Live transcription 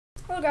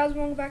Hello guys,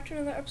 welcome back to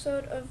another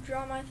episode of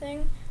Draw My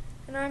Thing,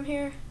 and I'm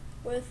here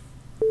with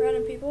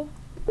random people.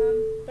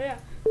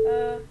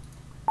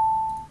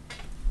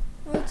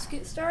 Let's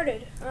get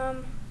started.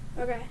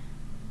 Okay.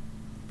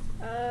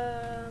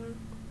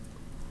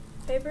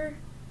 Paper,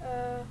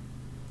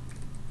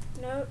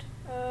 note,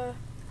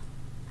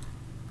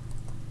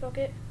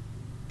 bucket,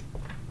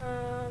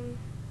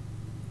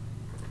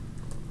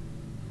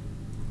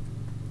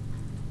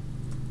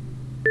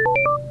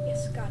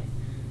 yes, got it.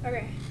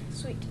 Okay,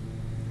 sweet.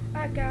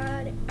 I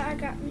got it. I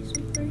got me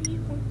some 3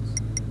 points.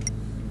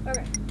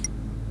 Okay.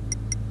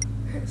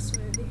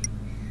 Smoothie.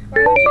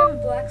 Why would you have a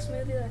black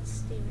smoothie that's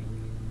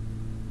steaming?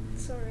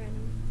 It's so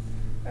random.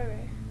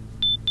 Okay.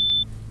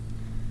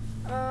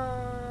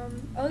 Oh,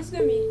 this is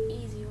gonna be an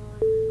easy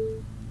one.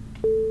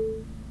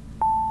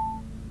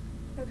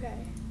 Okay.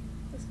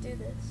 Let's do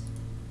this.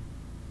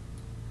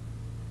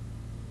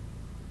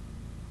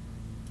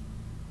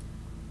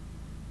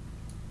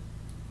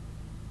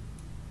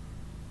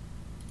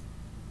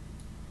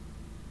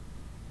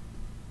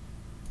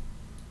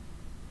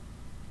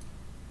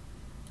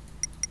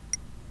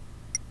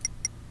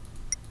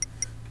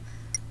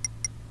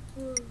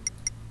 Ooh.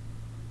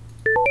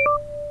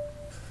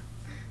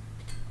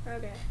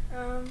 Okay,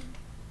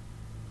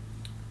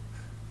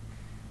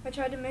 I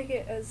tried to make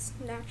it as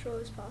natural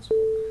as possible.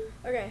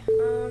 Okay,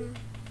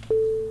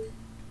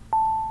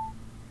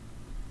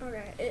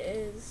 okay, it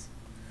is,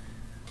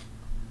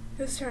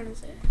 whose turn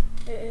is it?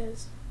 It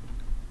is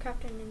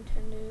Captain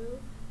Nintendo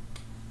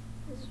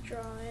is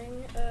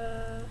drawing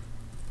a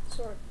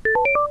sword.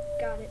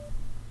 Got it.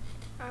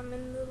 I'm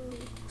in the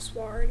lead.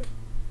 Sword.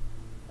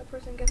 That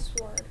person gets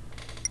sword.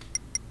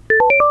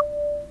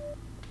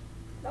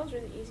 That was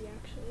really easy,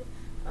 actually.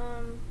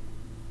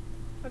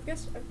 I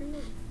guess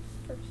everyone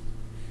first.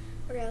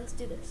 Okay, let's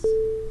do this.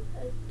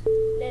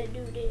 Let's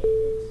do this.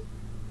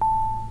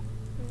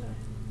 Okay,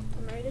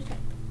 I'm ready to type.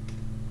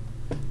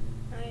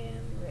 I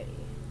am ready.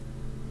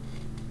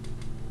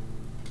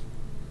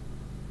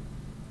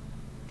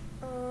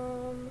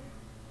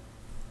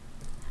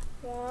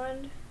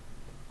 Wand.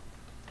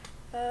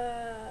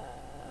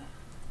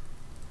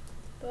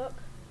 Book.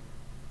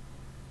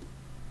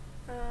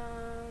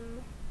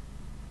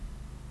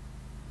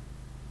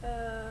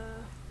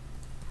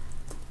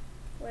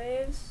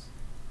 Waves,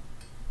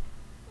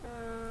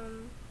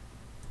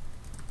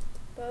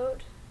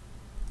 boat,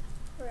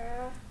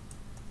 raft,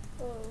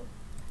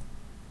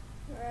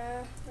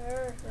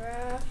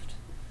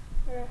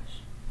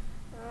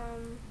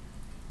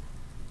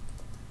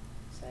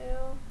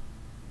 sail,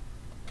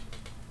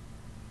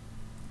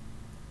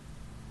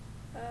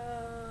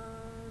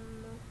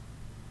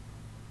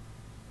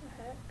 the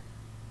heck,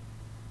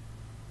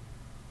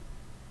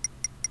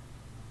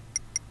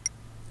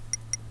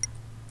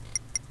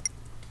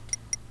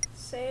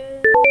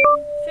 sail,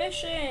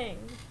 fishing.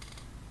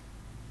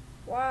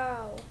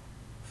 Wow.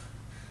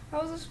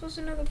 How was I supposed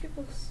to know that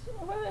people?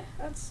 What?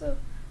 That's so.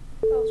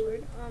 That was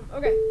weird.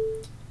 Okay.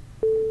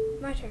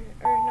 My turn,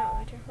 or not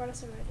my turn. Why did I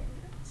say my turn?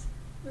 It's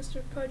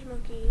Mr. Pudge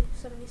Monkey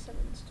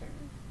 77's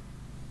turn.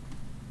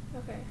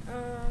 Okay.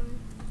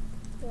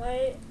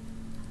 Light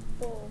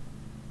bulb.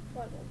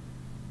 Light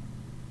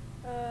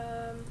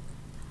bulb.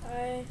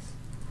 Ice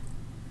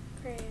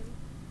cream.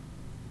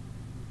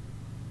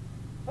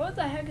 What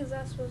the heck is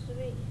that supposed to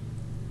be?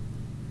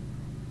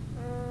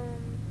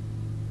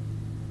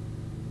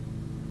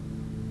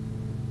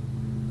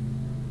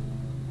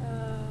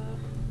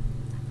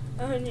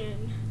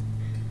 Onion.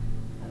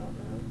 I don't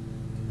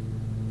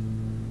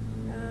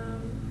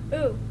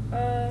know.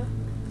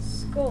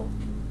 Skull.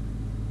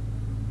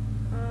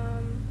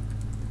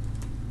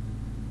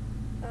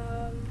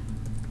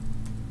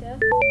 Death.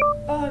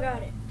 Oh, I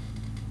got it.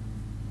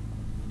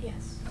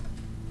 Yes.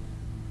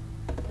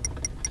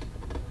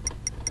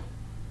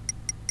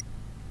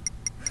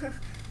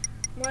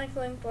 Blank,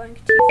 blank,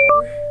 blank,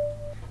 T4.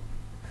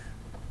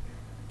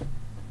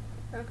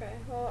 Okay,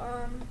 well,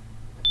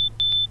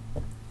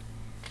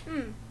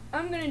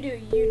 I'm gonna do a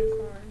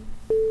unicorn,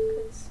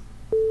 because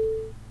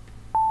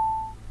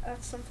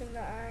that's something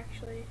that I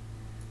actually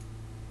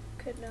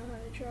could know how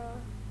to draw.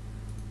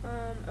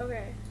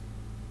 Okay.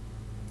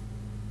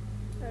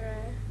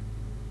 Alright.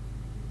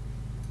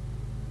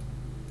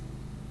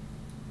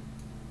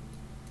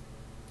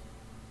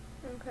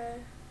 Okay.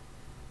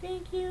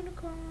 Pink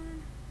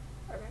unicorn.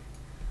 Okay.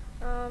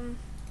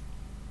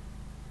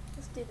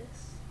 Let's do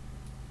this.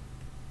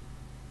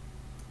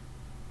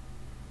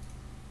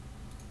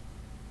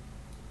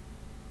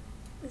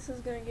 This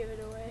is gonna give it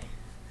away.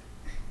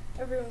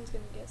 Everyone's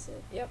gonna guess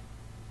it. Yep.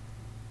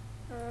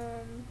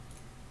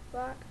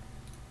 Black.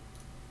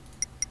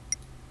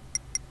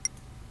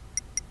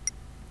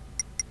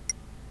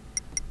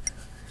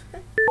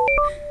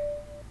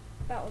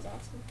 That was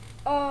awesome.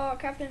 Oh,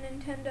 Captain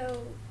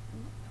Nintendo,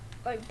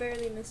 like,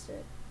 barely missed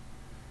it.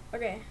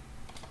 Okay.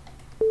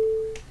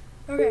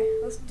 Okay,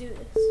 let's do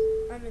this.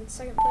 I'm in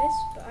second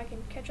place, but I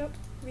can catch up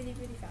really,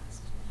 really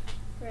fast.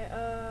 Right,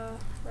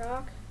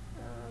 rock,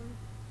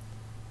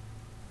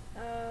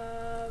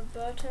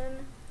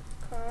 button,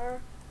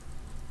 car,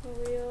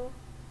 wheel,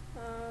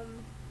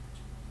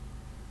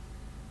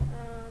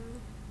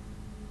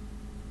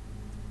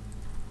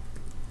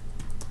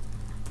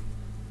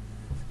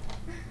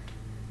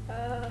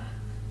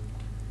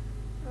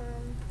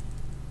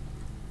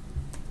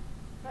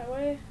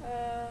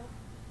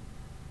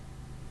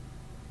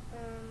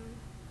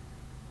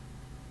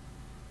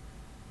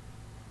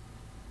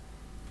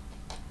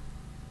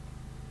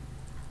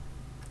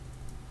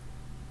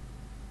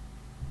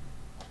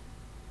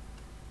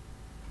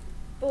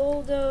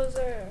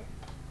 Bulldozer.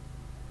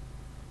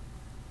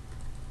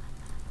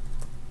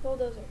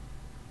 Bulldozer.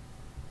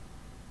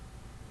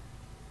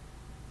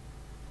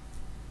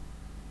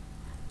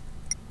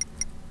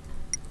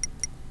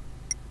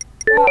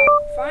 Wow,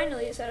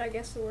 finally it said I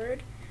guessed the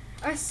word.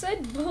 I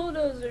said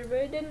bulldozer, but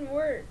it didn't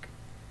work.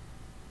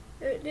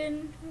 It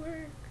didn't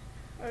work.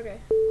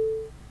 Okay.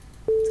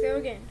 Let's go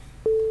again.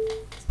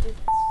 Let's do this.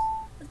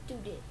 Let's do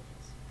this.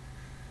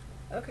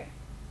 Okay.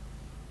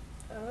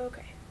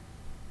 Okay.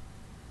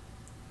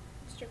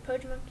 Mr.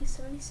 Pudge Monkey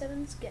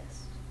 77's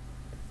guest.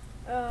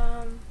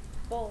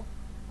 Bowl.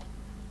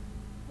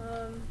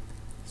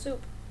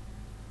 Soup.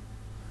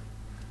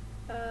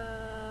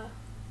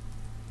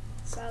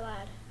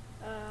 Salad.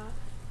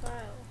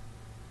 File.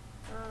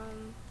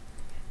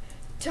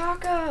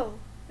 Taco!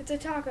 It's a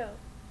taco.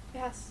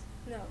 Yes.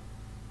 No.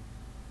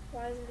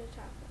 Why is it a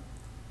taco?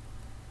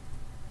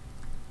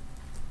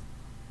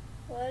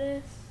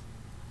 Lettuce.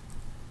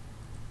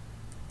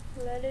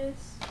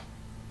 Lettuce.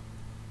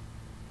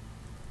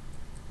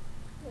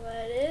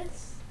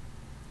 Lettuce.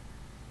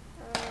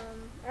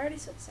 I already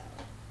said salad.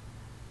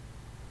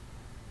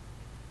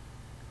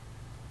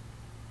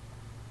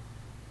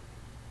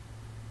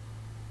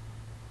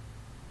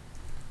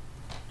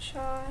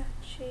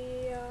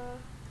 Chia.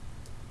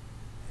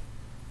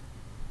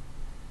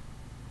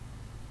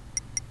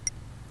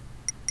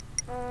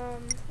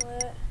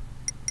 What?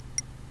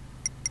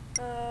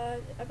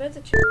 I bet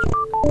the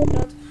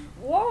chocolate.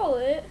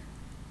 Wallet?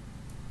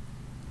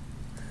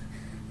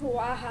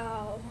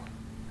 Wow.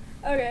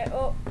 Okay,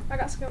 well, I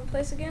got second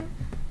place again.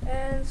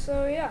 And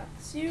so, yeah,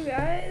 see you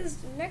guys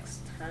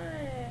next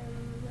time.